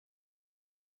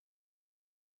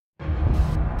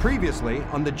Previously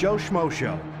on the Joe Schmo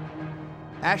Show,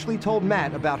 Ashley told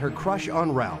Matt about her crush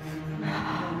on Ralph.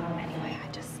 Anyway,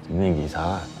 You think he's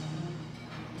hot?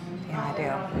 Yeah, I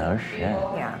do. No shit.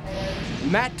 Yeah.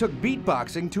 Matt took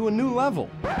beatboxing to a new level.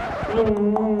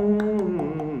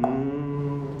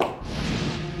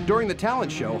 During the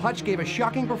talent show, Hutch gave a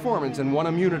shocking performance and won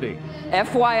immunity.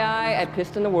 FYI, I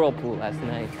pissed in the whirlpool last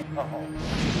night.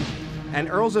 And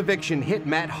Earl's eviction hit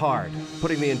Matt hard,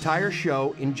 putting the entire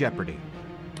show in jeopardy.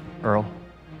 Earl,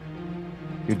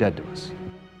 you're dead to us.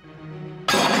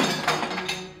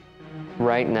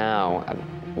 Right now,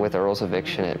 with Earl's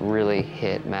eviction, it really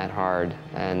hit Matt hard,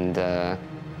 and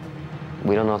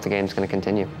we don't know if the game's going to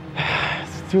continue.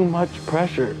 It's too much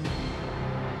pressure.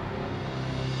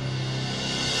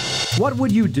 What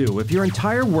would you do if your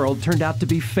entire world turned out to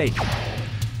be fake?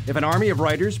 If an army of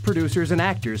writers, producers, and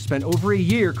actors spent over a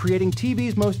year creating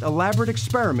TV's most elaborate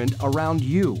experiment around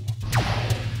you?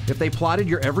 If they plotted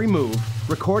your every move,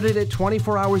 recorded it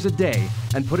 24 hours a day,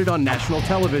 and put it on national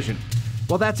television?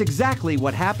 Well, that's exactly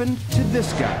what happened to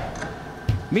this guy.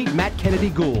 Meet Matt Kennedy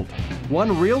Gould,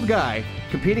 one real guy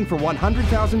competing for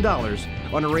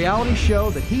 $100,000 on a reality show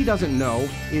that he doesn't know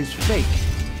is fake.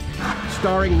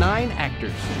 Starring 9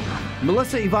 actors.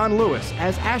 Melissa Yvonne Lewis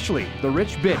as Ashley, the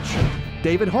rich bitch.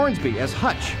 David Hornsby as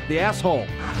Hutch, the asshole.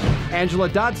 Angela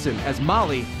Dodson as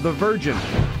Molly, the virgin.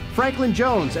 Franklin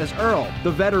Jones as Earl,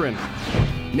 the veteran.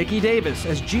 Nikki Davis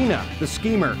as Gina, the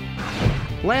schemer.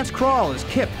 Lance Krall as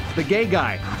Kip, the gay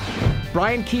guy.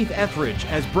 Brian Keith Etheridge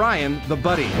as Brian, the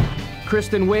buddy.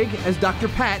 Kristin Wiig as Dr.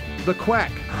 Pat, the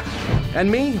quack. And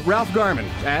me, Ralph Garman,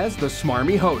 as the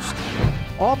smarmy host.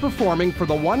 All performing for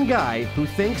the one guy who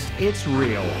thinks it's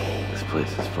real. This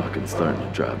place is fucking starting to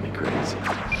drive me crazy.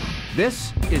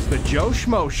 This is the Joe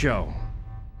Schmo Show.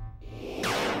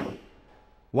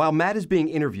 While Matt is being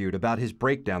interviewed about his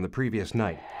breakdown the previous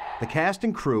night, the cast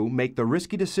and crew make the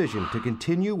risky decision to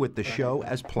continue with the show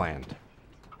as planned.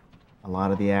 A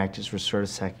lot of the actors were sort of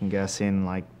second-guessing,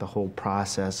 like, the whole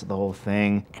process of the whole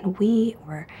thing. And we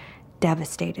were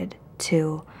devastated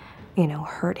to,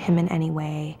 hurt him in any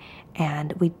way,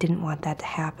 and we didn't want that to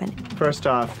happen. First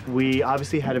off, we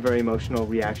obviously had a very emotional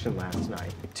reaction last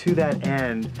night. To that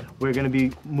end, we're going to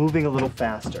be moving a little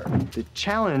faster. The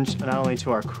challenge, not only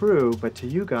to our crew, but to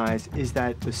you guys, is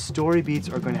that the story beats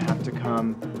are going to have to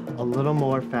come a little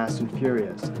more fast and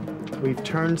furious. We've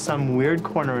turned some weird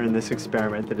corner in this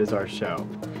experiment that is our show.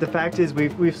 The fact is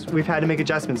we've had to make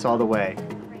adjustments all the way,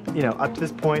 up to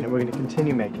this point, and we're going to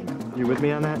continue making them. You with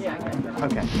me on that? Yeah.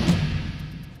 Okay.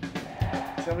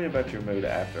 Tell me about your mood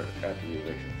after the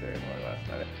eviction ceremony last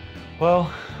night. Well,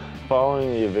 following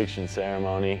the eviction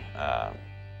ceremony,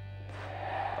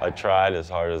 I tried as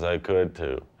hard as I could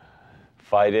to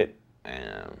fight it,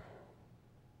 and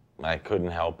I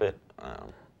couldn't help it.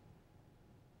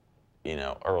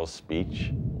 Earl's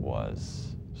speech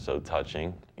was so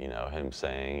touching, him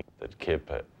saying that Kip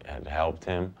had helped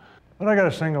him. But I got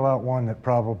to single out one that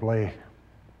probably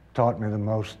taught me the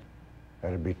most.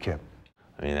 That'd be Kip.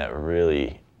 I mean, that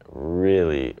really,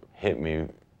 really hit me,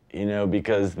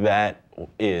 because that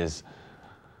is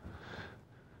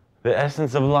the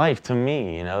essence of life to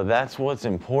me, That's what's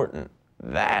important.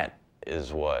 That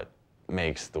is what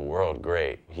makes the world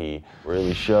great. He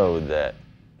really showed that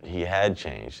he had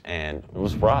changed, and it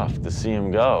was rough to see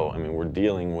him go. I mean, we're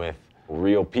dealing with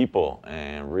real people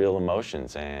and real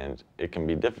emotions, and it can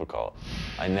be difficult.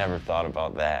 I never thought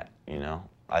about that,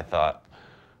 I thought,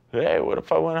 hey, what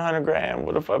if I win 100 grand?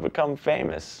 What if I become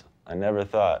famous? I never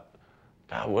thought,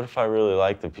 God, what if I really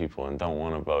like the people and don't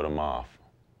want to vote them off?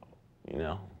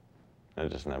 I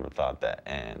just never thought that,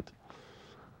 and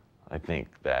I think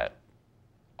that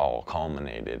all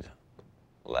culminated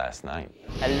last night.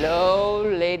 Hello,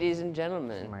 ladies and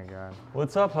gentlemen. Oh my God.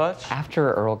 What's up, Hutch?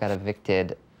 After Earl got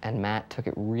evicted and Matt took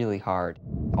it really hard,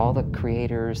 all the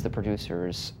creators, the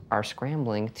producers are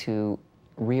scrambling to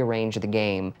rearrange the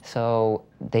game. So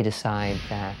they decide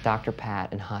that Dr.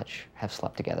 Pat and Hutch have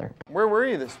slept together. Where were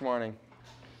you this morning?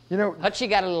 Hutchie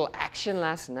got a little action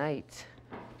last night.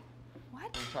 What?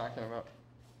 What are you talking about?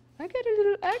 I got a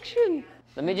little action.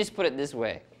 Let me just put it this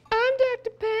way. I'm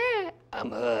Dr. Pat. I'm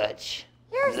Hutch.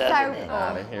 You're so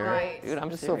Out of here. right. Dude, I'm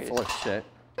You're so serious. full of shit.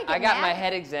 I got my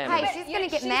head examined. Hey, she's gonna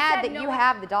get mad that you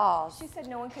have the dolls. She said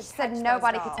no one could She said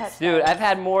nobody could touch Dude, those. I've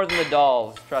had more than the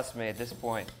dolls, trust me, at this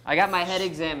point. I got my head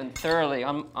examined thoroughly.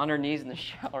 I'm on her knees in the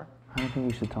shower. I don't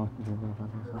think you should talk to her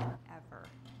about this. Ever.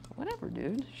 Whatever,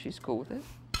 dude. She's cool with it.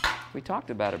 We talked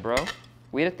about it, bro.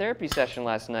 We had a therapy session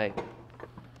last night.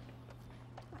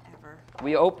 Whatever.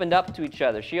 We opened up to each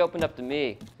other. She opened up to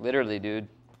me. Literally, dude.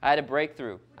 I had a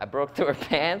breakthrough. I broke through her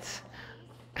pants,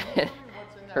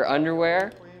 her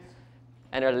underwear,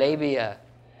 and her labia.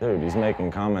 Dude, he's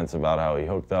making comments about how he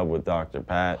hooked up with Dr.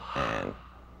 Pat and,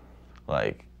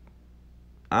 like,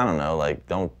 I don't know, like,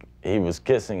 he was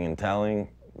kissing and telling,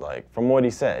 like, from what he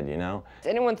said, you know? Is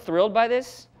anyone thrilled by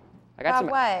this? I got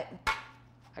what?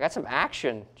 I got some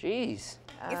action, jeez.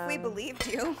 If we believed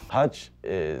you. Hutch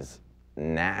is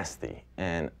nasty,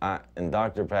 and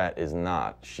Dr. Pat is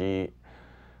not. She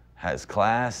has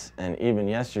class, and even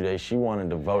yesterday she wanted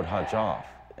to vote Hutch off,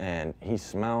 and he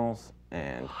smells,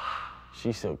 and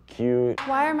she's so cute.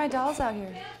 Why are my dolls out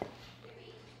here?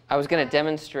 I was gonna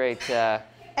demonstrate,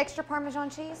 Extra Parmesan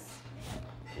cheese?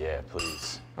 Yeah,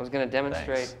 please. I was gonna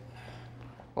demonstrate Thanks.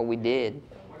 what we did. You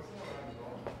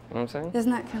know what I'm saying?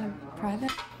 Isn't that kind of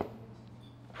private?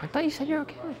 I thought you said you're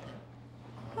okay with that.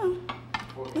 Oh,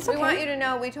 it's We okay. want you to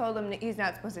know we told him that he's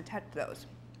not supposed to touch those.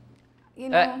 You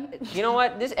know, You know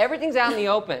what? Everything's out in the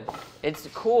open. It's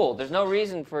cool. There's no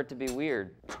reason for it to be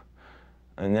weird.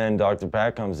 And then Dr.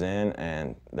 Pat comes in,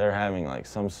 and they're having like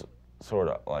some sort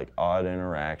of like odd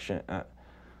interaction.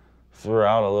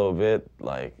 Throughout a little bit,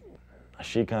 like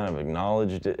she kind of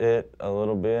acknowledged it a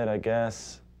little bit, I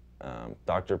guess.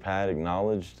 Dr. Pat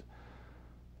acknowledged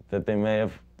that they may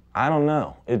have, I don't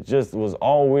know. It just was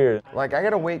all weird. Like, I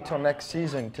gotta wait till next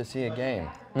season to see a game.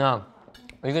 No.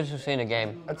 You could have seen a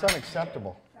game. That's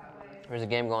unacceptable. There was a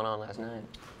game going on last night.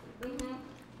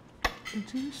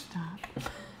 Would you stop?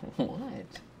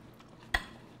 What?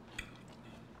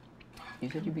 You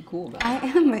said you'd be cool about it. I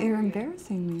am, but you're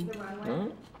embarrassing me.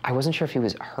 I wasn't sure if he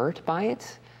was hurt by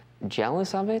it,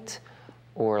 jealous of it,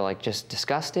 or like just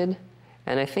disgusted.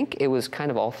 And I think it was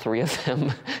kind of all three of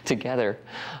them together.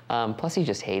 Plus he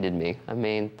just hated me. I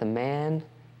mean, the man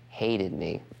hated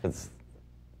me. It's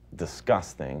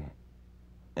disgusting.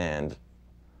 And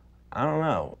I don't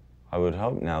know. I would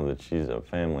hope now that she's a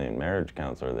family and marriage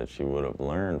counselor that she would have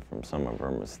learned from some of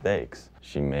her mistakes.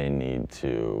 She may need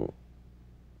to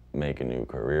make a new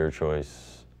career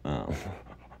choice. No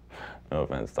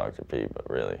offense, Dr. P, but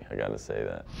really, I gotta say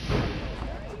that.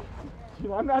 You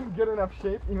know, I'm not in good enough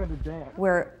shape even to dance.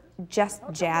 We're just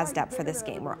jazzed up for this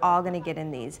game. We're all gonna get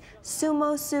in these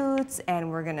sumo suits and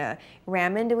we're gonna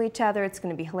ram into each other. It's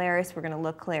gonna be hilarious. We're gonna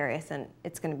look hilarious and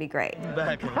it's gonna be great.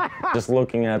 Just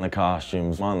looking at the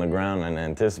costumes on the ground and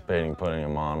anticipating putting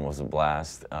them on was a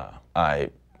blast. I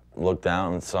looked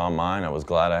down and saw mine. I was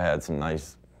glad I had some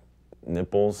nice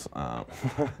nipples.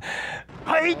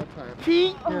 Hey,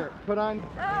 Pete! Here, put on.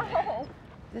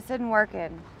 This isn't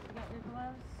working.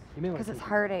 Because it's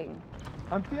hurting.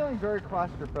 I'm feeling very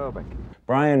claustrophobic.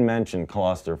 Brian mentioned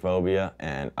claustrophobia,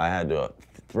 and I had to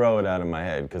throw it out of my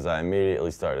head because I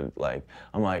immediately started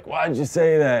I'm like, why'd you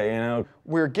say that, you know?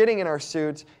 We're getting in our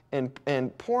suits,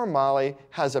 and poor Molly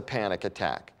has a panic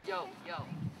attack. Yo.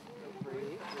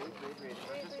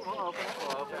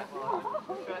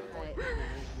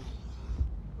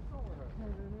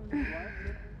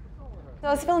 So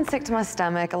I was feeling sick to my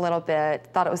stomach a little bit,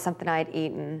 thought it was something I'd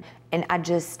eaten, and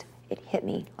it hit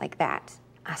me like that.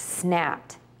 I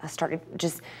snapped. I started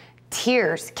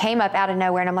tears came up out of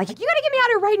nowhere, and I'm like, you gotta get me out of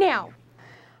here right now.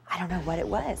 I don't know what it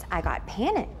was. I got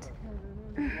panicked.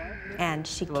 And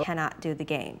she cannot do the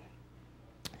game.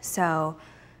 So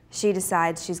she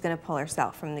decides she's gonna pull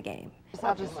herself from the game.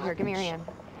 Here, give me your hand.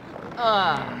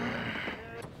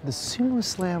 The Sumo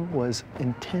Slam was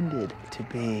intended to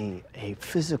be a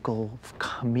physical,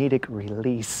 comedic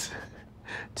release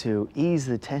to ease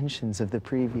the tensions of the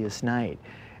previous night.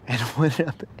 And what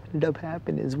ended up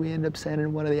happening is we ended up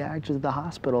sending one of the actors to the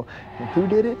hospital. And who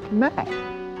did it? Matt.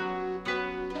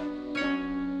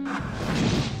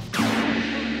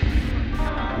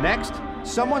 Next,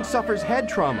 someone suffers head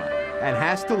trauma and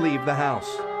has to leave the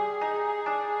house.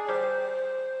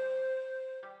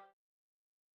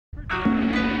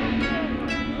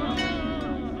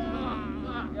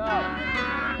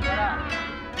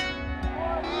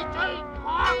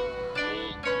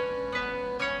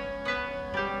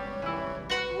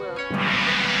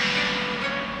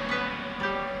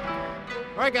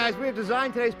 All right, guys, we have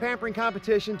designed today's pampering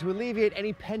competition to alleviate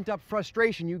any pent-up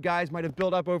frustration you guys might have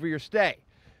built up over your stay.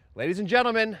 Ladies and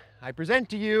gentlemen, I present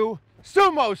to you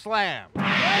Sumo Slam. All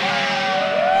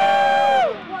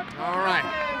right.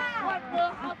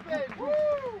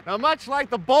 Now, much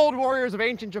like the bold warriors of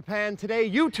ancient Japan, today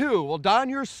you too will don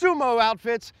your sumo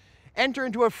outfits, enter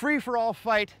into a free-for-all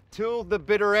fight till the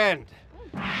bitter end.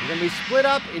 You're going to be split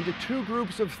up into 2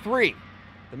 groups of 3.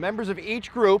 The members of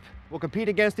each group will compete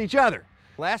against each other.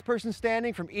 Last person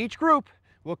standing from each group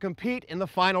will compete in the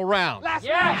final round. Last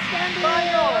man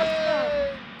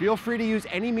standing! Feel free to use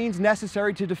any means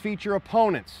necessary to defeat your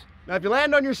opponents. Now, if you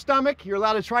land on your stomach, you're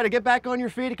allowed to try to get back on your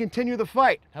feet and continue the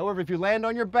fight. However, if you land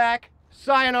on your back,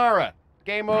 sayonara.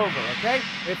 game over, okay?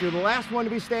 If you're the last one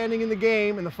to be standing in the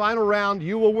game in the final round,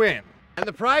 you will win. And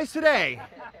the prize today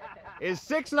is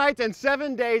 6 nights and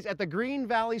 7 days at the Green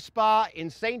Valley Spa in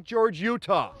St. George,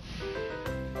 Utah.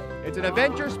 It's an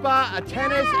adventure spa, a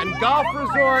tennis and golf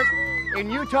resort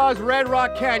in Utah's Red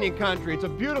Rock Canyon country. It's a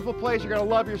beautiful place. You're gonna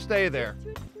love your stay there.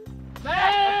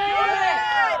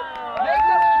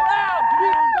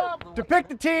 To pick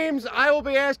the teams, I will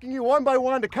be asking you one by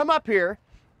one to come up here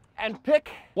and pick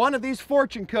one of these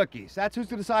fortune cookies. That's who's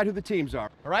to decide who the teams are.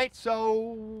 All right,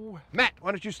 so Matt,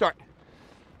 why don't you start?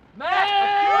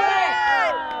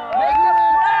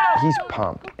 He's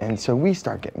pumped, and so we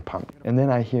start getting pumped. And then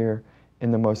I hear,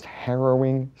 in the most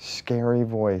harrowing, scary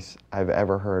voice I've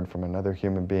ever heard from another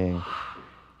human being,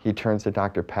 he turns to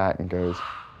Dr. Pat and goes,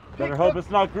 "Better hope it's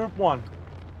not group 1.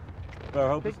 Better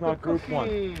hope it's not group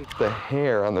 1. The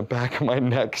hair on the back of my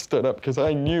neck stood up because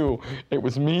I knew it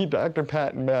was me, Dr.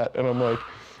 Pat, and Matt. And I'm like,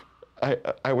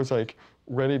 I was like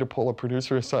ready to pull a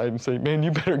producer aside and say, man,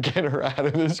 you better get her out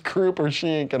of this group or she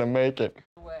ain't gonna make it.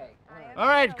 All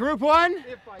right, group 1,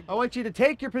 I want you to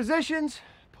take your positions,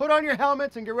 put on your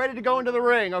helmets, and get ready to go into the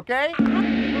ring, okay?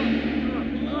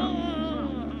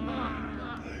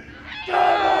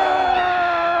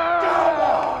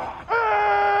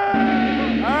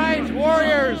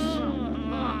 Warriors,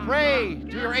 pray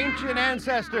to your ancient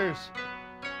ancestors,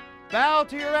 bow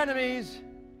to your enemies,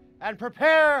 and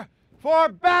prepare for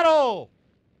battle!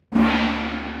 Oh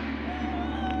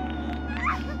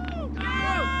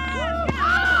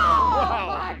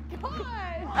my God!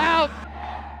 Out!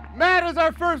 Matt is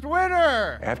our first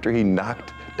winner! After he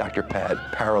knocked Dr. Pat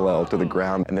parallel to the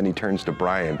ground, and then he turns to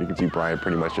Brian. You can see Brian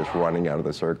pretty much just running out of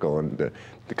the circle and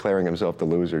declaring himself the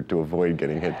loser to avoid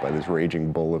getting hit by this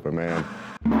raging bull of a man.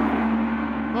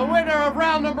 The winner of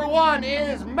round number 1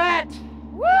 is Matt!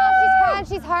 Woo! She's crying,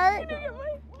 she's hurt. Get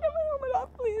my helmet off,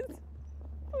 please.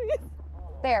 Please.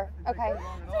 There, okay.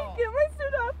 Get my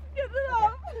suit off. Get it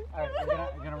off. All right,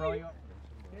 we're gonna roll you up.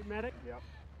 Hey, medic. Yep.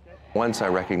 Once I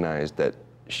recognized that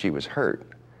she was hurt,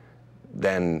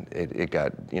 then it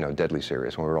got, you know, deadly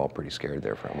serious, and we were all pretty scared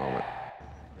there for a moment.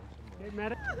 Hey,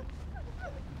 medic.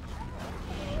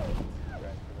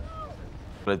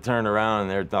 But I turned around and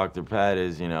there Dr. Pat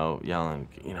is, you know, yelling,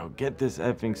 you know, get this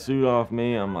effing suit off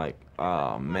me. I'm like,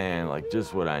 oh man, like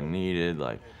just what I needed.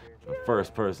 Like the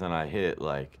first person I hit,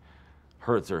 like,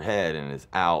 hurts her head and is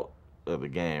out of the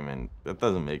game, and that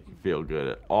doesn't make you feel good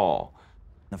at all.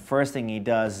 The first thing he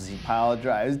does is he pile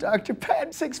drives Dr.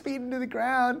 Pat 6 feet into the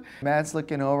ground. Matt's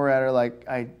looking over at her like,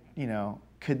 you know,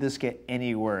 could this get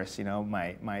any worse? You know,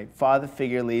 my father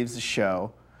figure leaves the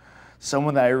show.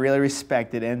 Someone that I really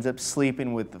respected ends up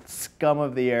sleeping with the scum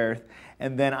of the earth,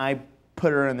 and then I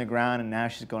put her in the ground, and now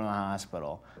she's going to the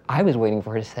hospital. I was waiting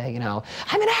for her to say, you know,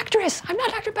 I'm an actress. I'm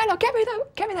not Dr. Pat. Get me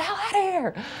the hell out of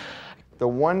here. The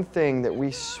one thing that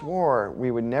we swore we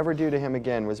would never do to him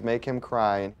again was make him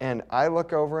cry. And I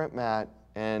look over at Matt,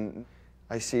 and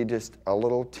I see just a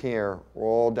little tear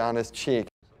roll down his cheek.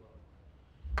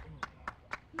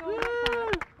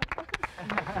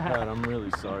 God, I'm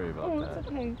really sorry about that.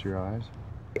 To your eyes?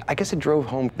 I guess it drove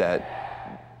home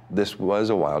that this was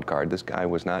a wild card. This guy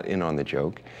was not in on the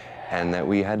joke, and that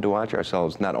we had to watch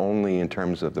ourselves not only in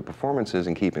terms of the performances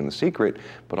and keeping the secret,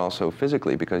 but also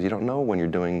physically, because you don't know when you're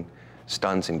doing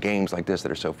stunts and games like this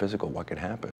that are so physical, what could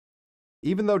happen.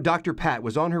 Even though Dr. Pat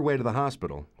was on her way to the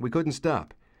hospital, we couldn't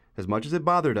stop. As much as it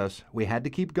bothered us, we had to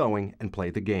keep going and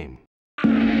play the game.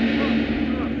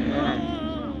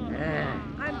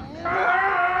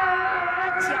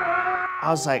 I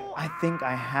was like, I think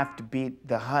I have to beat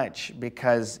the Hutch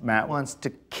because Matt wants to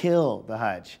kill the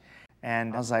Hutch.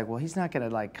 And I was like, well, he's not gonna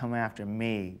like come after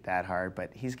me that hard,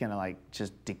 but he's gonna like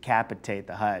just decapitate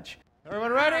the Hutch.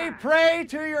 Everyone ready? Pray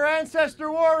to your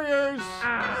ancestor warriors.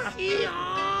 And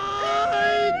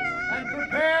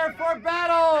prepare for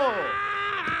battle.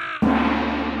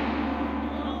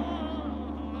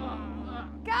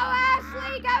 Go,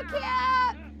 Ashley! Go,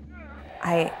 Kip!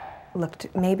 I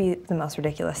looked maybe the most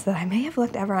ridiculous that I may have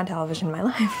looked ever on television in my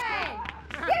life. Hey!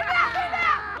 Get back!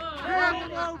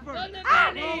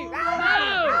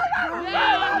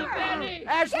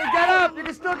 Ashley, get up! You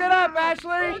can still get up,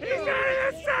 Ashley! He's in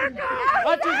a circle!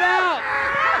 Hutch is out!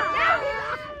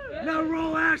 Now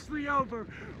roll Ashley over!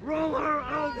 Roll her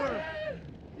over!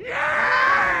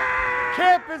 Yeah!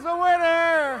 Kip is the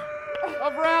winner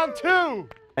of round 2!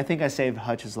 I think I saved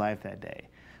Hutch's life that day.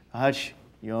 Hutch,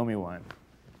 you owe me one.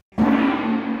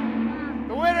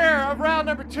 The winner of round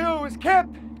number 2 is Kip!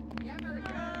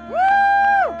 Woo!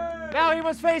 Now he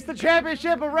must face the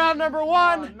championship of round number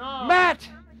 1, Matt!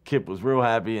 Kip was real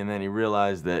happy, and then he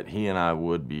realized that he and I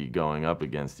would be going up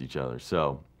against each other.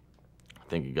 So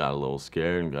think he got a little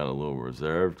scared and got a little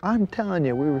reserved. I'm telling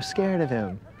you, we were scared of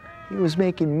him. He was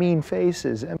making mean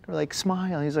faces and we're like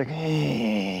smiling. He's like,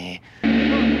 hey.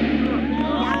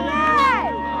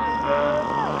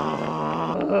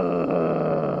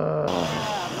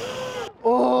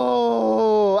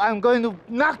 Oh, I'm going to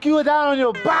knock you down on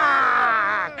your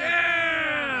back.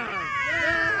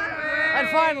 And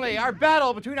finally, our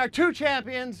battle between our two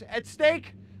champions at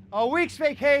stake, a week's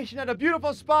vacation at a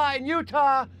beautiful spa in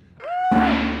Utah.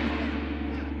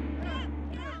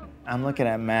 I'm looking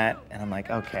at Matt and I'm like,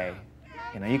 okay,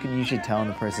 you know, you can usually tell in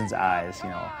the person's eyes, you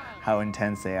know, how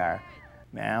intense they are.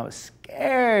 Man, I was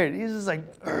scared. He's just like,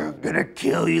 I'm gonna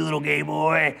kill you, little gay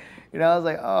boy. You know, I was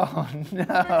like, oh no. Mix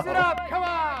it up, come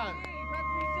on!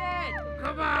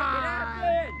 Come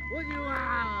on! What do you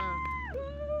want?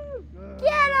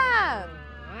 Get him!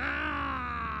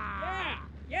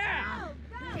 Yeah!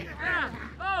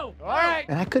 Oh! All right!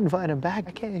 And I couldn't find him back.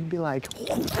 I can't even be like,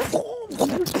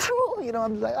 you know,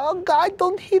 I'm just like, oh God,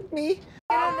 don't hit me.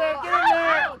 Get in there, get in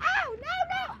there! Ow,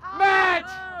 no! Matt!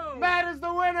 Matt is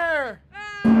the winner!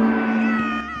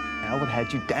 I would have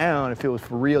had you down if it was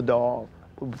for real, dog.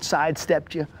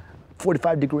 Sidestepped you,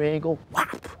 45-degree angle,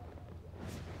 whap.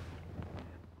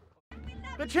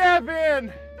 The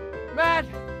champion, Matt,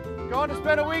 going to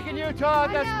spend a week in Utah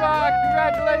at that spa.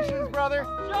 Congratulations, brother.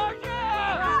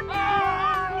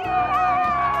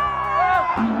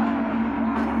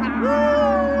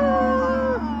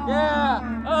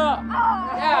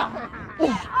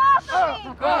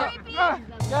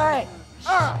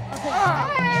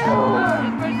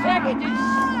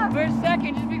 For a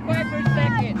second, just be quiet for a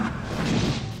second.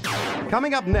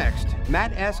 Coming up next,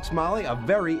 Matt asks Molly a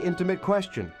very intimate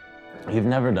question. You've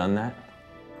never done that?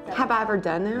 Have I ever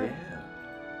done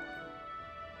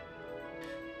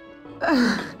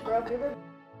that?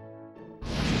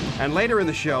 And later in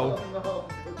the show,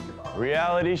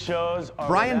 reality shows are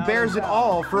Brian bears it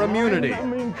all for immunity.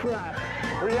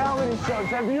 Reality shows.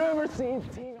 Have you ever seen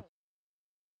Tina?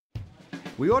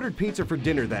 We ordered pizza for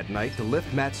dinner that night to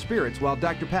lift Matt's spirits while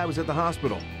Dr. Pat was at the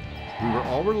hospital. We were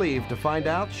all relieved to find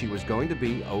out she was going to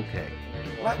be okay.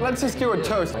 Let's just do a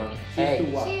toast.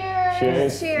 Hey.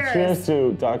 Cheers. Cheers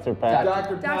to Dr. Pat.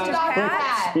 Dr.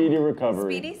 Pat. Speedy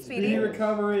recovery. Speedy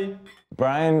recovery.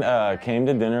 Brian came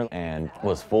to dinner and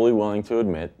was fully willing to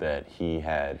admit that he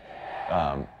had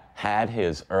had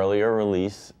his earlier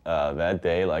release that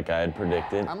day, like I had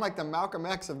predicted. I'm like the Malcolm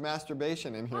X of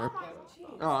masturbation in here.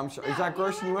 Oh, I'm sorry. Is that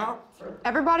grossing you out?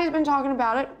 Everybody's been talking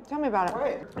about it. Tell me about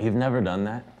it. You've never done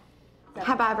that?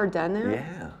 Have I ever done that?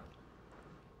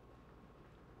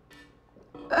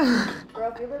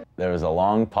 Yeah. There was a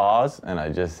long pause, and I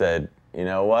just said, you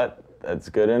know what? That's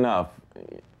good enough.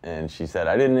 And she said,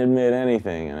 I didn't admit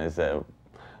anything. And I said,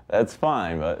 that's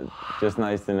fine, but just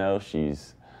nice to know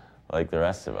she's like the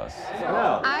rest of us.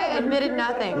 I admitted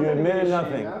nothing. You admitted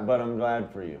nothing, but I'm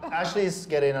glad for you. Ashley's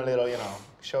getting a little, you know,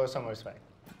 show us some respect.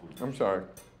 I'm sorry.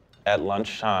 At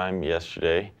lunchtime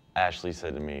yesterday, Ashley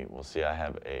said to me, well, see, I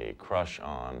have a crush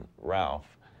on Ralph.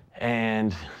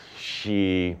 And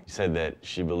she said that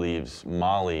she believes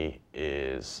Molly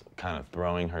is kind of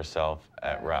throwing herself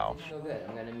at Ralph. So good,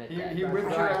 I'm gonna admit that. He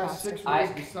whipped your ass 6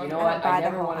 weeks. You know what? I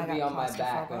never want to be on my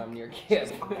back when I'm near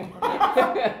Kip.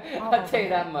 I'll tell you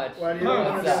that much. Why do you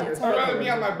want to What's I'd rather be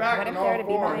on my back than all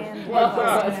fours.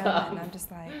 And I'm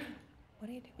just like, what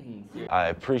are you doing? I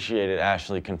appreciated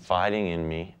Ashley confiding in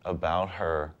me about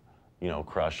her, you know,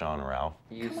 crush on Ralph.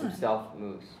 Use some stealth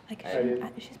moves. Like,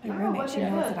 she's my roommate. She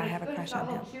knows that I have a crush on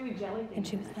him. And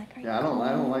she was like, are you I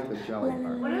don't like the jelly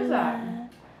part. What is that?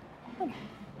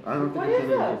 I don't think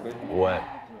it's anything. What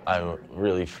I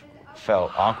really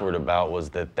felt awkward about was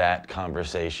that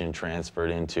conversation transferred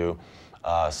into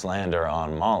slander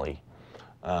on Molly,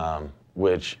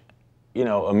 which, you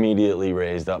know, immediately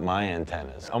raised up my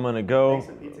antennas. I'm gonna go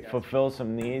fulfill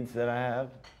some needs that I have.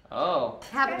 Oh.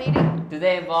 Have a meeting? Do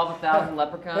they involve 1,000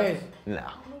 leprechauns? Hey. No.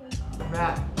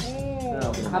 Matt.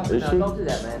 No. Is she? Don't do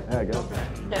that, man. Yeah, go.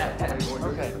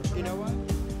 Okay. You know what?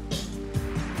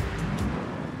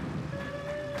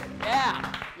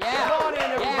 Yeah. Yeah. Come on in,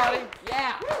 everybody.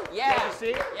 Yeah. Have a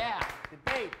seat. Yeah.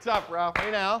 What's up, Ralph? Hey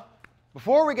now.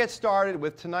 Before we get started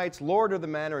with tonight's Lord of the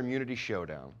Manor Immunity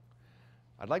Showdown,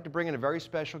 I'd like to bring in a very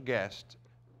special guest.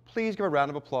 Please give a round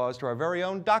of applause to our very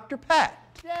own Dr. Pat.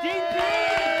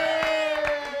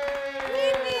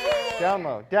 Down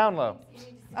low, down low.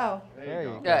 Oh. There you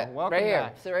go. Yeah, Welcome right here.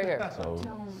 back. Sit right here.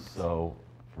 So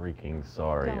freaking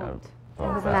sorry. It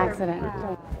was an accident.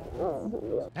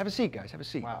 Have a seat, guys. Have a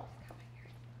seat. Wow.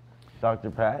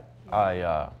 Dr. Pat,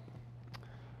 I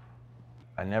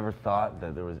never thought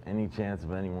that there was any chance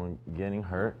of anyone getting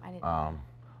hurt.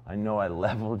 I know I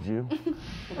leveled you.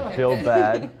 I feel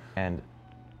bad. And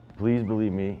please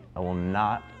believe me, I will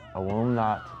not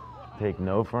take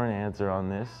no for an answer on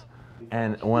this.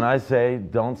 And when I say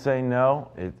don't say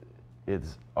no,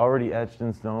 it's already etched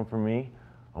in stone for me.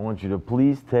 I want you to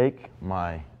please take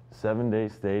my 7-day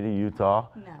stay to Utah.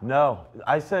 No,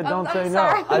 I said don't say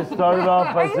no. I started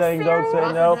off by saying don't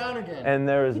say no, and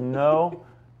there is no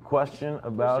question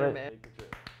about it.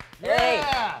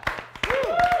 Yeah!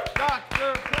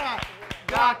 Dr. Pat!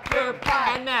 Dr.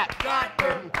 Pat! And that,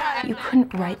 Dr. Pat! You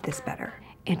couldn't write this better.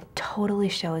 It totally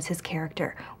shows his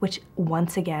character, which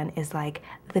once again is like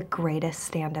the greatest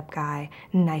stand-up guy,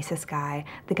 nicest guy,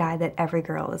 the guy that every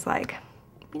girl is like,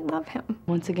 we love him.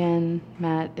 Once again,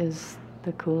 Matt is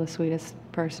the coolest, sweetest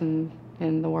person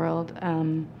in the world.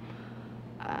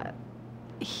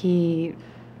 He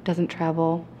doesn't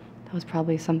travel. That was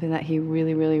probably something that he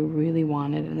really, really, really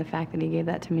wanted, and the fact that he gave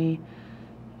that to me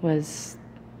was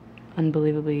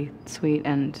unbelievably sweet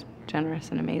and generous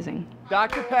and amazing.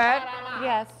 Dr. Pat?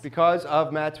 Yes. Because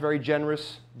of Matt's very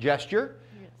generous gesture,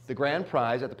 the grand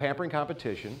prize at the pampering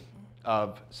competition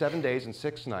of 7 days and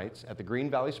 6 nights at the Green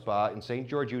Valley Spa in St.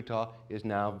 George, Utah is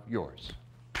now yours.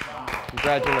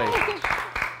 Congratulations.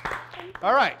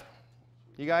 All right.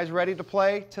 You guys ready to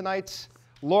play tonight's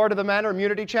Lord of the Manor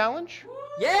Immunity Challenge?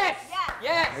 Yes!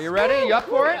 Yes! Are you ready? You up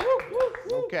for it?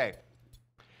 Okay.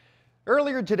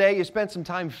 Earlier today, you spent some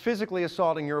time physically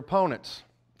assaulting your opponents.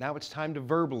 Now it's time to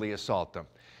verbally assault them.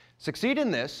 Succeed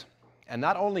in this, and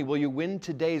not only will you win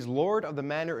today's Lord of the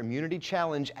Manor Immunity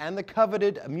Challenge and the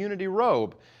coveted immunity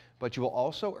robe, but you will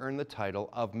also earn the title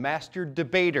of Master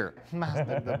Debater.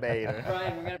 Master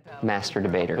Debater. Master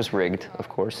Debater was rigged, of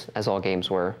course, as all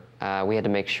games were. We had to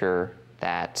make sure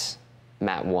that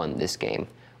Matt won this game,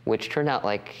 which turned out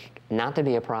like not to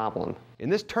be a problem. In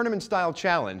this tournament-style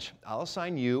challenge, I'll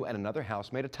assign you and another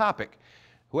housemate a topic.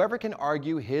 Whoever can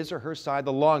argue his or her side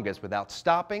the longest without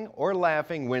stopping or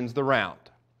laughing wins the round.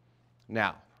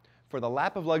 Now, for the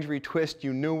lap of luxury twist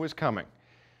you knew was coming.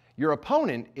 Your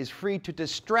opponent is free to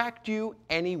distract you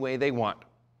any way they want.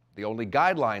 The only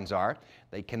guidelines are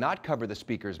they cannot cover the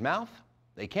speaker's mouth,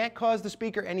 they can't cause the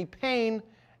speaker any pain,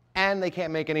 and they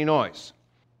can't make any noise.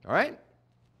 All right?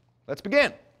 Let's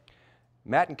begin.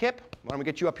 Matt and Kip, why don't we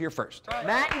get you up here first?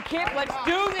 Matt and Kip, let's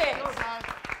do this!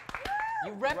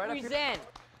 You represent.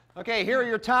 Okay, here are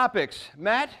your topics.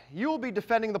 Matt, you will be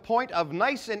defending the point of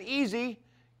nice and easy.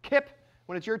 Kip,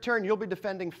 when it's your turn, you'll be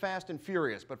defending fast and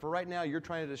furious. But for right now, you're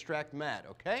trying to distract Matt,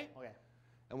 okay? Okay.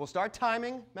 And we'll start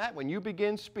timing, Matt, when you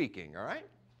begin speaking, all right?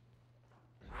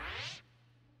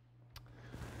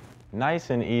 Nice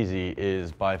and easy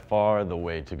is by far the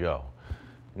way to go.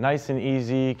 Nice and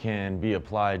easy can be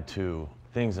applied to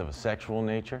things of a sexual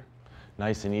nature.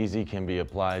 Nice and easy can be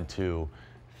applied to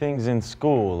things in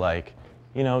school, like,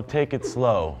 you know, take it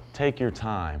slow, take your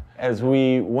time. As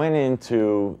we went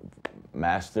into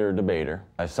Master Debater,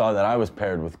 I saw that I was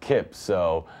paired with Kip,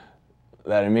 so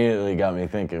that immediately got me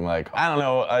thinking, like, I don't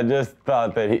know, I just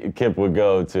thought that Kip would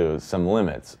go to some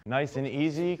limits. Nice and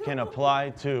easy can apply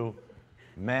to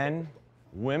men,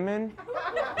 women.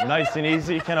 Nice and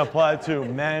easy can apply to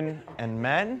men and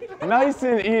men. Nice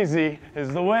and easy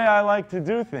is the way I like to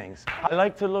do things. I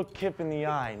like to look Kip in the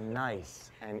eye,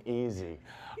 nice and easy.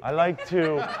 I like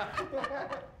to...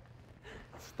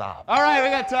 Stop. All right, we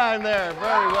got time there.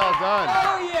 Very well done.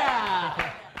 Oh,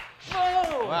 yeah!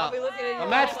 Boom! Wow. I'll be looking at you.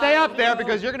 Matt, stay up there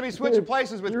because you're going to be switching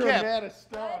places with You're Kip. a man of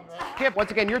stone, right? Kip,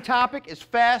 once again, your topic is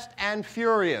fast and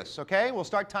furious, okay? We'll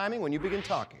start timing when you begin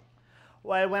talking.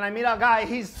 Well, when I meet a guy,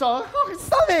 he's so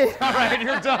sunny. All right,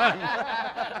 you're done.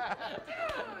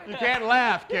 You can't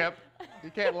laugh, Kip.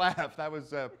 You can't laugh. That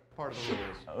was part of the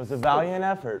rules. It was a valiant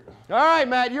effort. All right,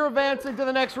 Matt, you're advancing to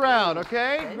the next round,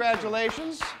 okay?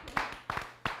 Congratulations.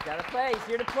 Gotta play. It's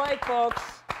here to play, folks.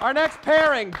 Our next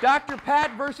pairing, Dr.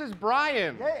 Pat versus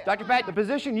Brian. Yeah. Dr. Pat, the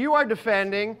position you are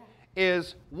defending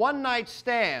is one-night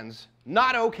stands,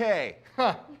 not okay.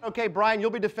 Huh. Okay, Brian, you'll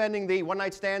be defending the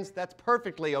one-night stands, that's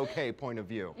perfectly okay point of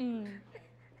view.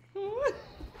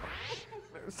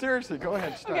 Seriously, go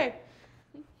ahead, start. Okay.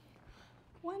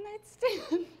 One night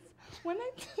stands. One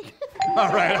night stands.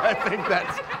 All right, I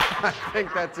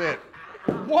think that's it.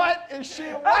 What is she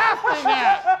laughing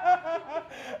at?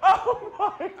 Oh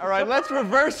my God. All right, let's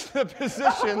reverse the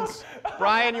positions.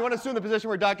 Brian, you want to assume the position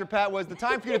where Dr. Pat was. The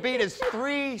time for you to beat is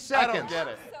 3 seconds. I don't get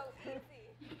it.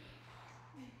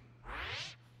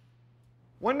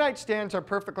 One-night stands are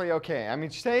perfectly okay. I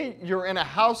mean, say you're in a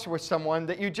house with someone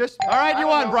that you just... All right, you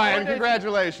won, Brian.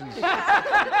 Congratulations.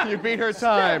 You beat her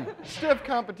time. Stiff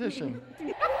competition.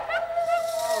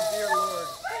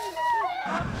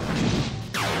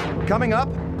 Coming up,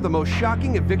 the most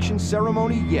shocking eviction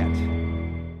ceremony yet.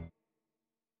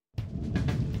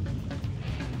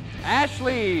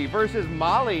 Ashley versus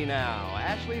Molly now.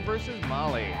 Ashley versus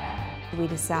Molly. We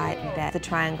decide that the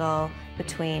triangle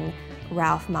between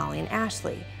Ralph, Molly, and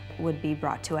Ashley would be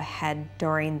brought to a head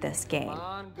during this game. Come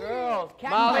on, girls.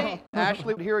 Molly,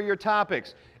 Ashley, here are your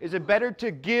topics. Is it better to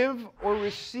give or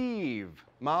receive?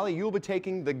 Molly, you'll be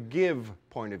taking the give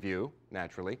point of view,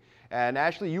 naturally. And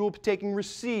Ashley, you will be taking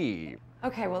receive.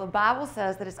 Okay, well, the Bible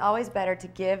says that it's always better to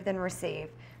give than receive,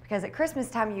 because at Christmas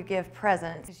time you give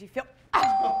presents because you feel.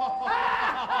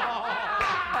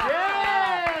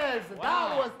 Yes!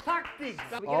 That was tactics.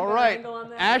 All right.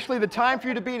 Ashley, the time for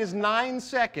you to beat is 9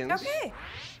 seconds. Okay.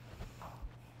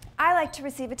 I like to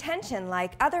receive attention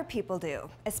like other people do,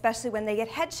 especially when they get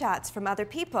headshots from other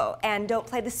people and don't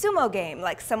play the sumo game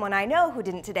like someone I know who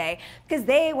didn't today because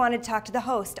they wanted to talk to the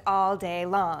host all day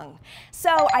long.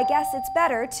 So I guess it's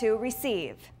better to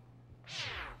receive.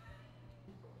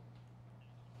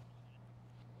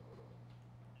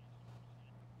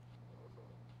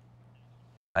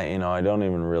 I don't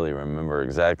even really remember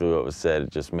exactly what was said. It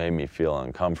just made me feel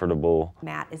uncomfortable.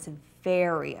 Matt is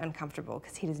very uncomfortable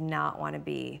because he does not want to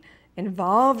be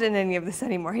involved in any of this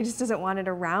anymore. He just doesn't want it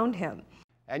around him.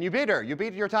 And you beat her. You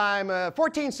beat your time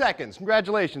 14 seconds.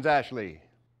 Congratulations, Ashley.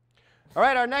 All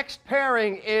right, our next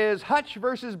pairing is Hutch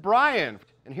versus Brian.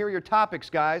 And here are your topics,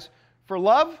 guys. For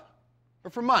love or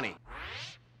for money?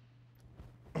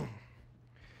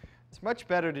 It's much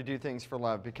better to do things for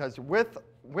love because with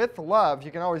love,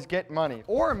 you can always get money.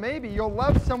 Or maybe you'll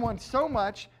love someone so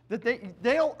much that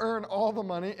they'll earn all the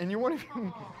money and you won't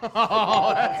even...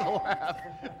 Oh, that's a laugh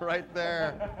right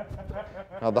there.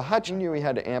 Now, the Hutch knew he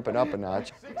had to amp it up a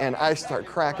notch, and I start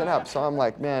cracking up. So I'm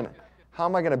like, man, how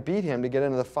am I going to beat him to get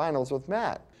into the finals with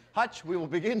Matt? Hutch, we will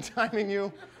begin timing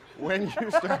you when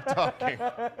you start talking.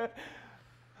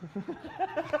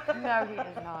 No, he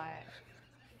is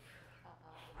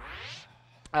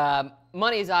not.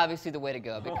 Money is obviously the way to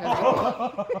go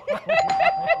because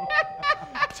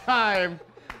Time.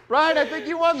 Brian, I think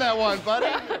you won that one,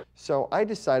 buddy. So I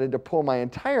decided to pull my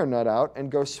entire nut out and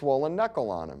go swollen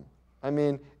knuckle on him. I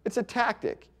mean, it's a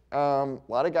tactic. A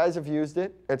lot of guys have used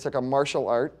it. It's like a martial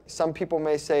art. Some people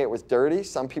may say it was dirty.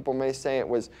 Some people may say it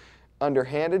was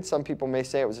underhanded. Some people may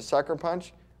say it was a sucker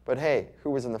punch. But hey, who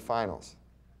was in the finals?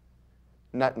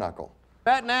 Nut knuckle.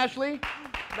 Matt and Ashley.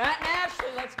 Matt and Ashley,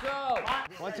 let's go.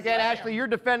 Once again, Ashley, you're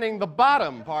defending the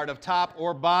bottom part of top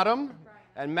or bottom,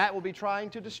 and Matt will be trying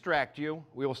to distract you.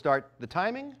 We will start the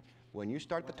timing when you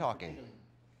start the talking.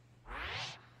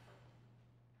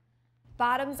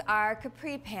 Bottoms are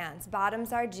capri pants.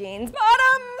 Bottoms are jeans.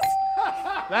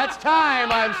 Bottoms! That's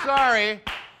time, I'm sorry.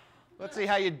 Let's see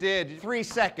how you did. 3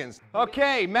 seconds.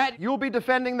 Okay, Matt, you'll be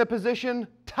defending the position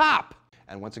top.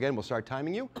 And once again, we'll start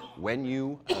timing you when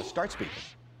you start speaking.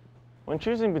 When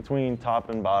choosing between top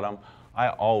and bottom, I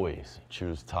always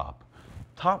choose top.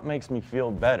 Top makes me feel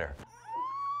better.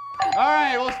 All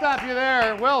right, we'll stop you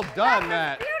there. Well done,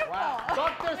 Matt. Wow.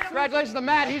 Congratulations to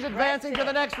Matt. He's advancing to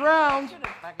the next round.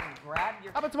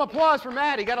 How about some applause for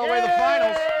Matt? He got all the way to the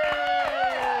finals.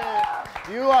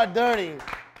 You are dirty.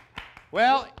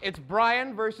 Well, it's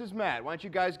Brian versus Matt. Why don't you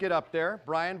guys get up there?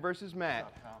 Brian versus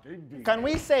Matt. Can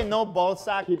we say no ball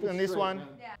sack in this one?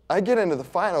 I get into the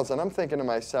finals and I'm thinking to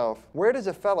myself, where does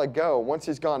a fella go once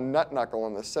he's gone nut knuckle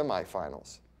in the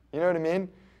semifinals? You know what I mean?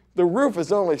 The roof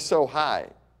is only so high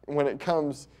when it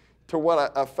comes to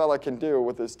what a fella can do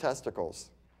with his testicles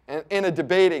in a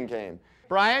debating game.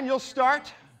 Brian, you'll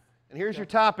start, and here's your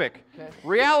topic.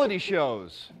 Reality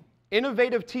shows,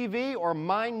 innovative TV or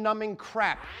mind-numbing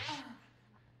crap?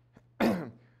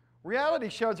 Reality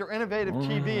shows are innovative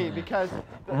TV because...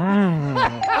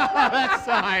 That's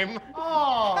time.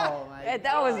 Oh, my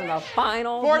that wasn't a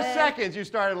final. 4 seconds, you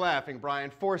started laughing,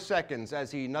 Brian. 4 seconds as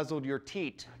he nuzzled your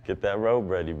teat. Get that robe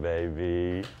ready,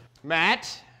 baby.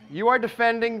 Matt, you are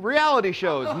defending reality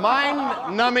shows,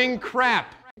 mind-numbing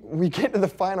crap. We get to the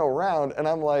final round, and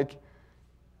I'm like,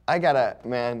 I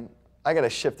gotta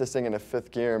shift this thing into 5th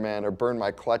gear, man, or burn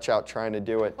my clutch out trying to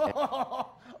do it.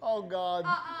 Oh, God.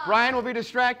 Brian will be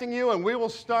distracting you, and we will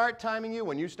start timing you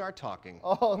when you start talking.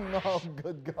 Oh, no,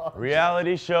 good God.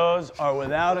 Reality shows are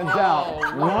without a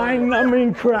doubt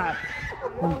mind-numbing crap.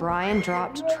 When Brian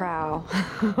dropped Trow,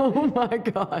 oh my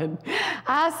God,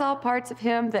 I saw parts of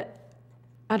him that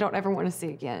I don't ever want to see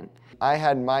again. I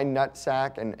had my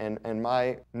nutsack and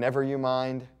my never you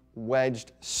mind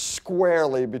wedged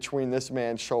squarely between this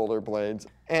man's shoulder blades,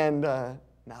 and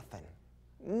nothing.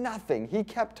 Nothing. He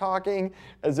kept talking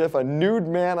as if a nude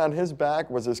man on his back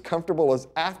was as comfortable as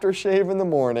aftershave in the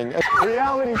morning.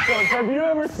 Reality shows. Have you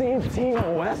ever seen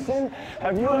Tina Weston?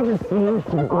 Have you ever seen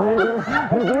Sabrina?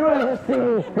 Have you ever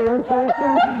seen Fear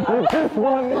Factor? I just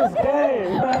won this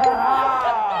game.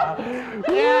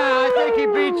 Yeah, I think he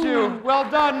beat you. Well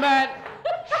done, Matt.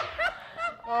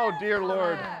 Oh, dear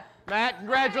Lord. Matt,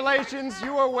 congratulations.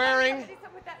 You are wearing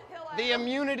the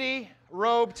immunity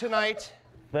robe tonight.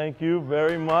 Thank you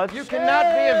very much. You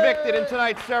cannot be evicted in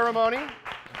tonight's ceremony.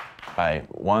 I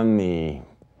won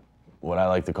what I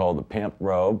like to call the pimp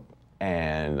robe,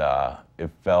 and it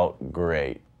felt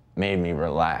great. Made me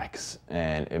relax,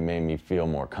 and it made me feel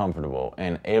more comfortable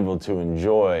and able to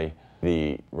enjoy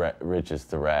the Riches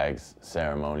to Rags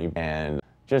ceremony and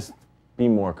just be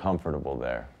more comfortable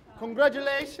there.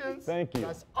 Congratulations. Thank you.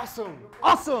 That's awesome.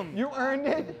 Awesome. You earned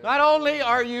it. Not only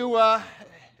are you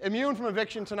immune from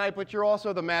eviction tonight, but you're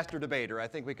also the master debater. I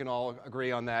think we can all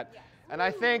agree on that. Yes. And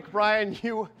I think, Brian,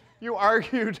 you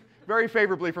argued very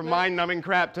favorably for mind-numbing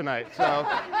crap tonight. So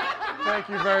thank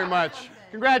you very much.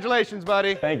 Congratulations,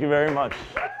 buddy. Thank you very much.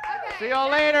 See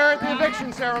y'all later at the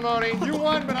eviction ceremony. You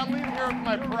won, but I'm leaving here with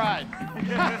my pride.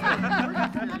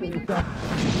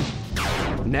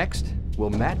 Next,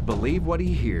 will Matt believe what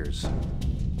he hears?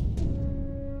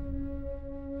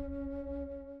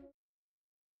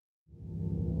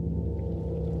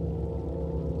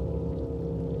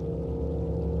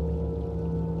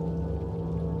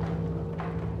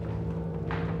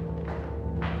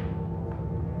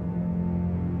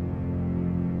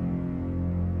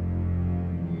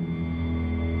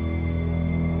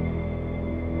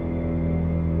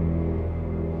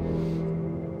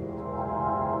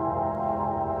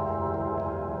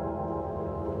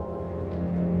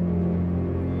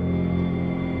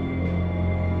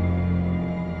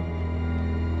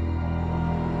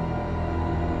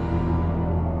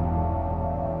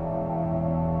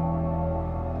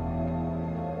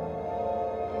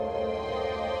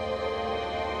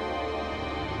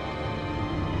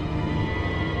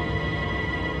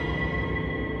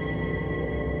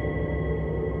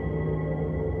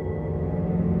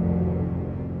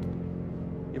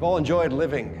 You've all enjoyed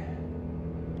living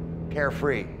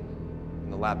carefree in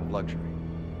the lap of luxury.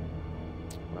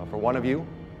 Well, for one of you,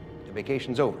 the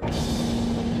vacation's over.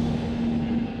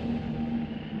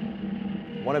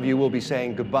 One of you will be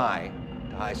saying goodbye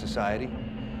to high society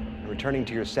and returning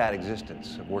to your sad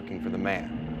existence of working for the man.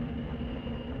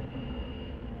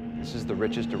 This is the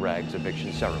Riches to Rags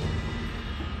eviction ceremony.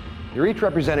 You're each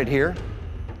represented here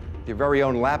with your very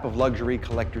own lap of luxury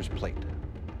collector's plate.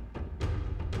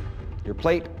 Your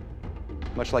plate,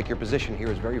 much like your position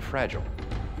here, is very fragile.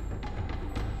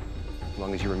 As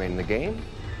long as you remain in the game,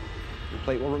 your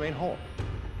plate will remain whole.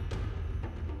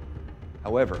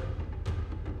 However,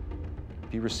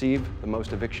 if you receive the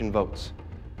most eviction votes,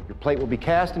 your plate will be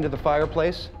cast into the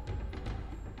fireplace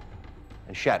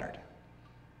and shattered,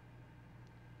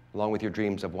 along with your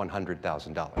dreams of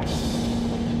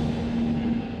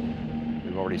 $100,000.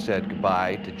 We've already said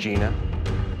goodbye to Gina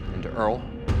and to Earl.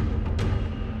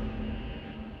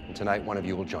 And tonight, one of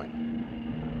you will join.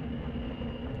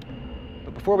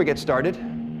 But before we get started,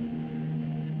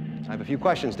 I have a few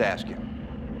questions to ask you.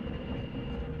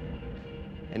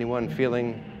 Anyone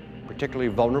feeling particularly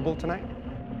vulnerable tonight?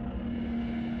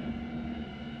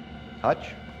 Hutch?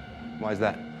 Why is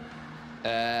that?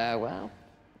 Well,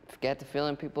 forget the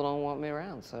feeling people don't want me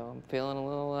around, so I'm feeling a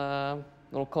little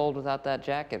cold without that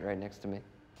jacket right next to me.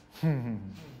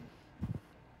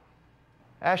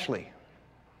 Ashley,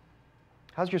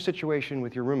 how's your situation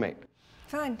with your roommate?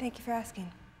 Fine, thank you for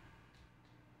asking.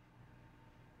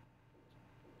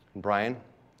 And Brian,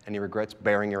 any regrets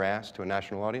bearing your ass to a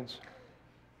national audience?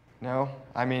 No,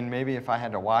 I mean, maybe if I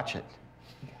had to watch it.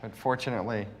 But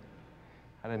fortunately,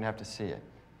 I didn't have to see it.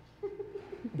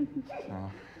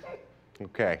 So.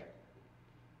 Okay.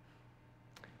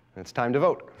 It's time to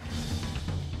vote.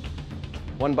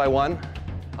 One by one,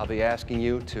 I'll be asking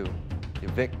you to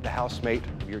evict the housemate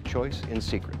of your choice in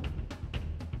secret.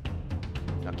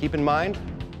 Now keep in mind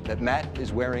that Matt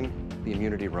is wearing the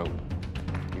immunity robe.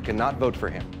 You cannot vote for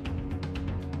him.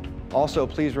 Also,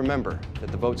 please remember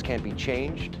that the votes can't be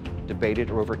changed, debated,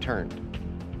 or overturned.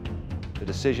 The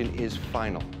decision is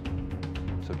final,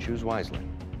 so choose wisely.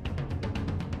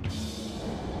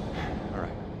 All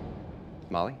right.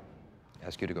 Molly, I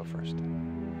ask you to go first.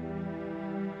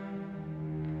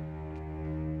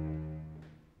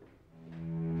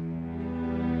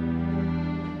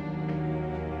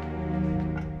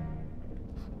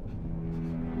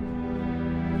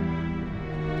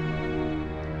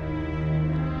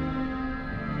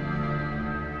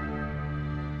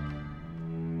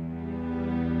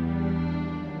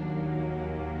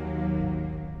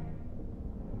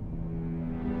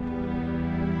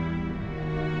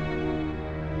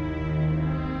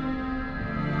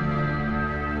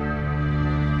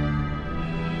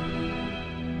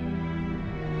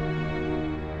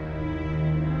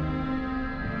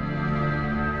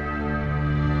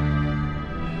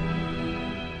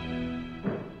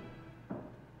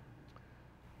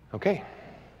 Okay,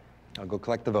 I'll go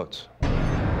collect the votes.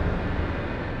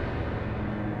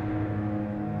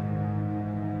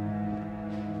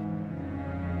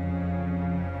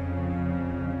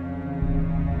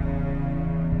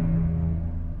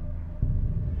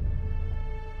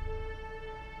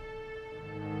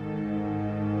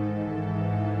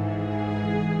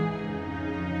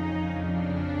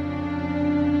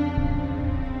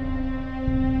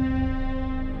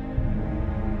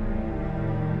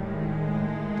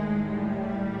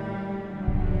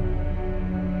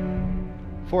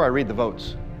 Before I read the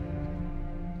votes,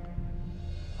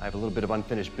 I have a little bit of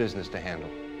unfinished business to handle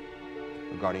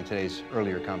regarding today's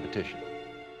earlier competition.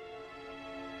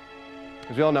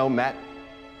 As we all know, Matt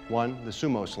won the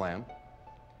Sumo Slam,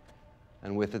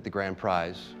 and with it the grand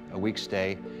prize, a week's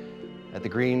stay at the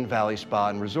Green Valley Spa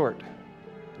and Resort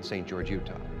in St. George,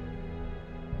 Utah.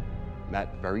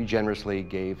 Matt very generously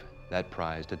gave that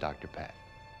prize to Dr. Pat.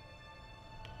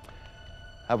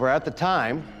 However, at the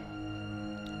time,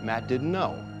 Matt didn't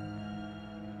know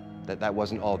that that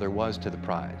wasn't all there was to the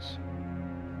prize.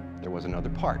 There was another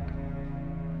part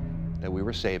that we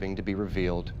were saving to be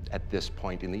revealed at this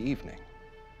point in the evening.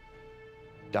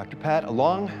 Dr. Pat,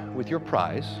 along with your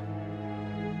prize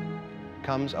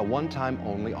comes a one-time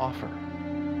only offer.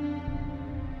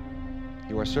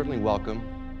 You are certainly welcome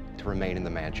to remain in the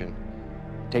mansion.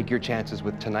 Take your chances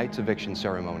with tonight's eviction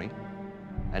ceremony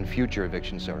and future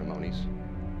eviction ceremonies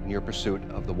in your pursuit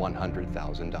of the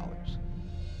 $100,000.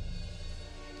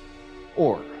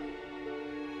 Or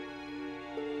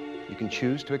you can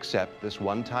choose to accept this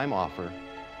one-time offer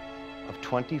of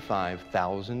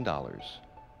 $25,000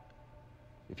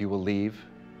 if you will leave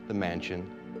the mansion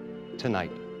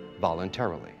tonight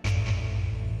voluntarily.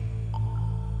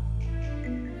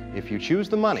 If you choose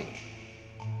the money,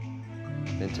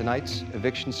 then tonight's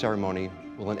eviction ceremony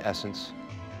will in essence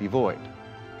be void.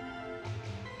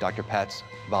 Dr. Pat's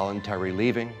voluntary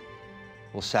leaving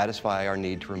will satisfy our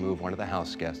need to remove one of the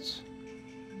house guests.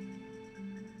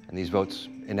 And these votes,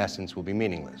 in essence, will be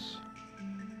meaningless.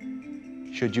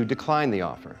 Should you decline the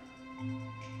offer,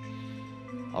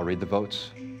 I'll read the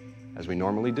votes as we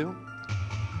normally do,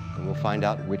 and we'll find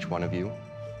out which one of you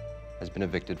has been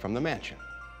evicted from the mansion.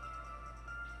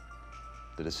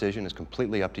 The decision is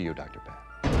completely up to you, Dr. Pat.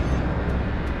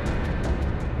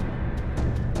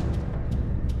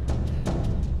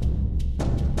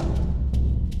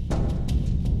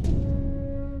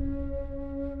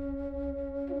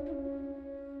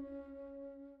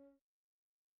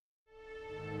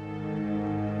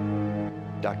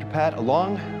 Dr. Pat,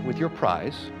 along with your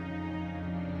prize,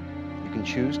 you can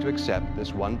choose to accept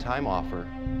this one-time offer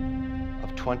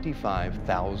of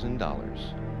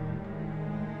 $25,000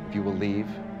 if you will leave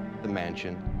the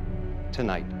mansion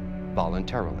tonight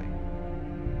voluntarily.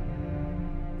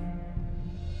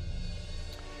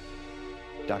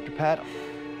 Dr. Pat?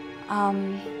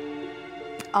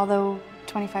 Although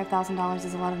 $25,000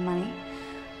 is a lot of money,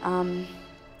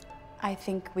 I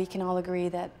think we can all agree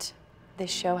that this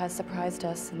show has surprised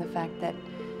us in the fact that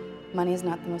money is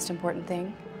not the most important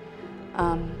thing.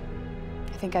 I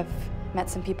think I've met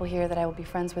some people here that I will be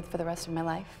friends with for the rest of my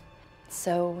life.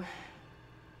 So,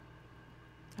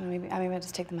 maybe I'll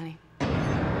just take the money.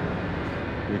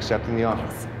 You're accepting the offer?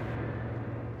 Yes.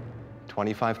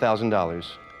 $25,000,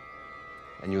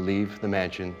 and you leave the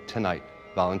mansion tonight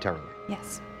voluntarily?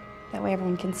 Yes. That way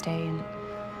everyone can stay and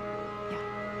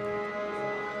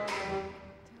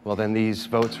Well, then these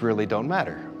votes really don't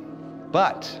matter.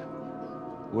 But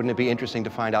wouldn't it be interesting to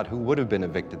find out who would have been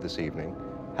evicted this evening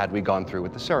had we gone through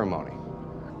with the ceremony?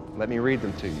 Let me read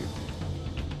them to you.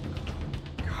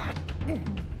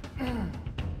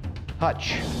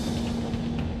 Hutch.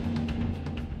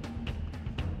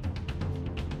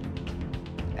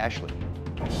 Ashley.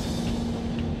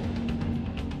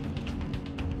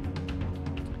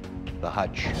 The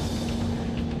Hutch.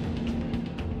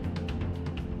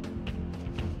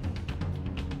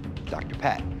 Dr.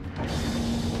 Pat.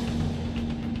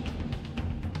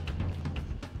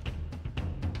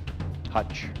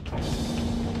 Hutch.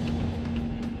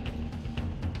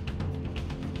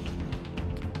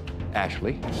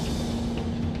 Ashley.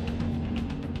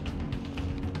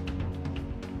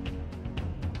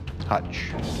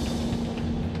 Hutch.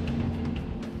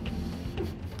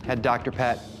 Had Dr.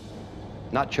 Pat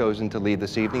not chosen to leave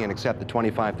this evening and accept the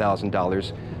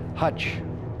 $25,000, Hutch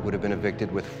would have been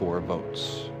evicted with 4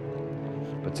 votes.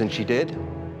 But since she did,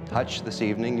 Hutch, this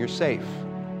evening, you're safe.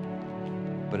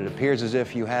 But it appears as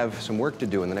if you have some work to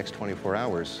do in the next 24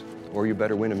 hours, or you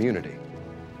better win immunity.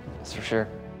 That's for sure.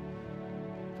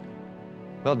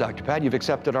 Well, Dr. Pat, you've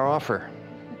accepted our offer.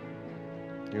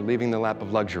 You're leaving the lap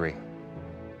of luxury.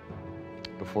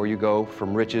 before you go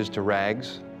from riches to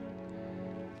rags,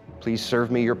 please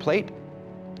serve me your plate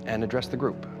and address the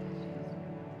group.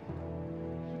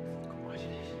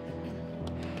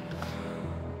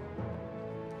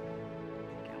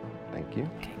 Thank you.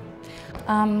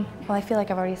 Well, I feel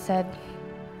like I've already said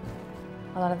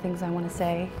a lot of things I want to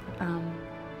say.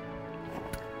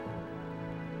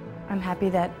 I'm happy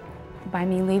that by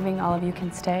me leaving, all of you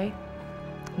can stay.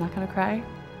 I'm not going to cry.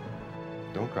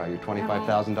 Don't cry, you're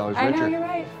 $25,000 richer. I know, you're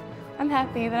right. I'm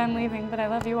happy that I'm leaving, but I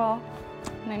love you all.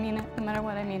 And I mean it, no matter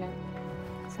what, I mean it.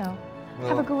 So,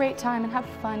 have a great time and have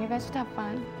fun. You guys just have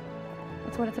fun.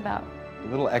 That's what it's about. A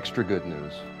little extra good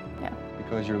news. Yeah.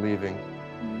 Because you're leaving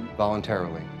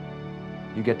voluntarily,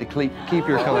 you get to keep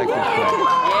your collector's plate.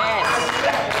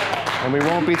 Yes! And we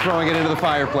won't be throwing it into the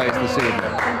fireplace this evening.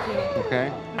 Thank you.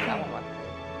 Okay?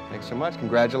 Thanks so much.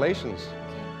 Congratulations.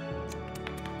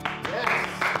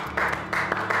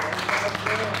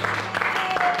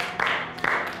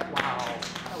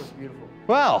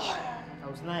 Well, that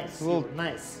was nice.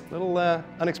 Nice. Little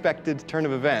unexpected turn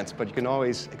of events, but you can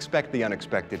always expect the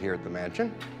unexpected here at the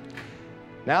mansion.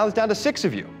 Now it's down to 6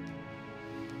 of you.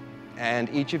 And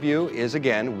each of you is,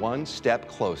 again, one step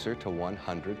closer to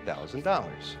 $100,000.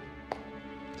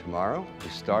 Tomorrow, we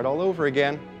start all over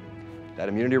again. That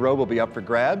immunity robe will be up for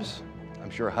grabs. I'm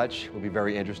sure Hutch will be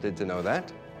very interested to know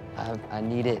that. I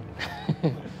need it.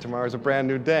 Tomorrow's a brand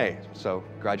new day, so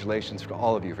congratulations to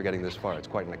all of you for getting this far. It's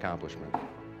quite an accomplishment.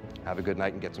 Have a good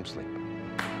night and get some sleep. Dude,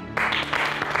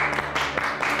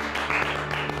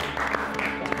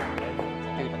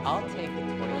 I'll take the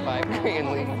 25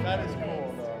 grand leave. That is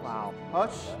cool, though. Wow.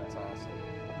 Hutch,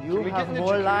 you have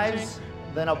more lives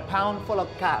than a pound full of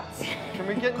cats. Can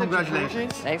we get in the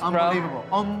Congratulations. Thanks, bro. Unbelievable.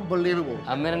 Unbelievable.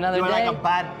 I'm in another You're day. like a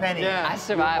bad penny. Yeah. I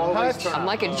survived. I'm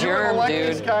like a germ,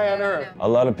 luckiest dude. guy on earth. A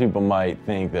lot of people might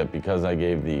think that because I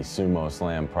gave the Sumo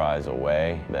Slam prize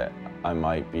away, that I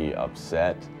might be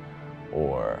upset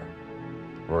or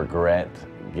regret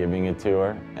giving it to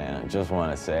her. And I just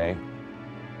want to say,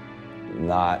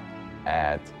 not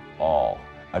at all.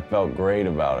 I felt great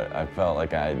about it. I felt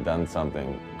like I had done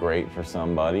something great for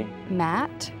somebody.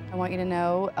 Matt, I want you to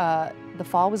know the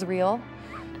fall was real,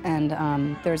 and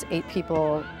there's 8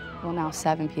 people, well now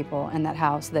 7 people in that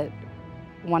house that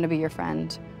want to be your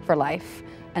friend for life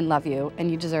and love you, and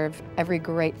you deserve every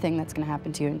great thing that's going to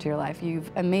happen to you into your life.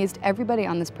 You've amazed everybody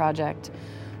on this project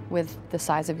with the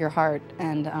size of your heart,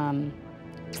 and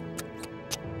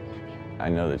I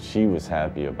know that she was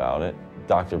happy about it.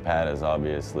 Dr. Pat has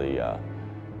obviously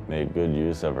made good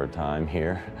use of her time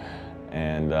here,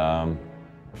 and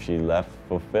she left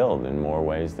fulfilled in more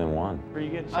ways than one. Where you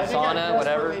get I think I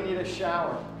whatever. need a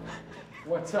shower.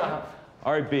 What's up?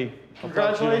 All right, B.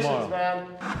 Congratulations, man.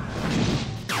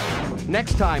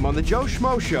 Next time on the Joe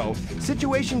Schmo Show,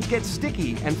 situations get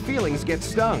sticky and feelings get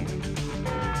stung.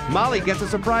 Molly gets a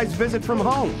surprise visit from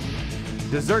home.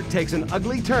 Dessert takes an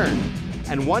ugly turn,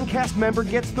 and one cast member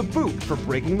gets the boot for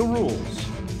breaking the rules.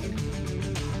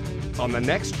 On the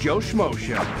next Joe Schmo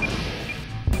Show.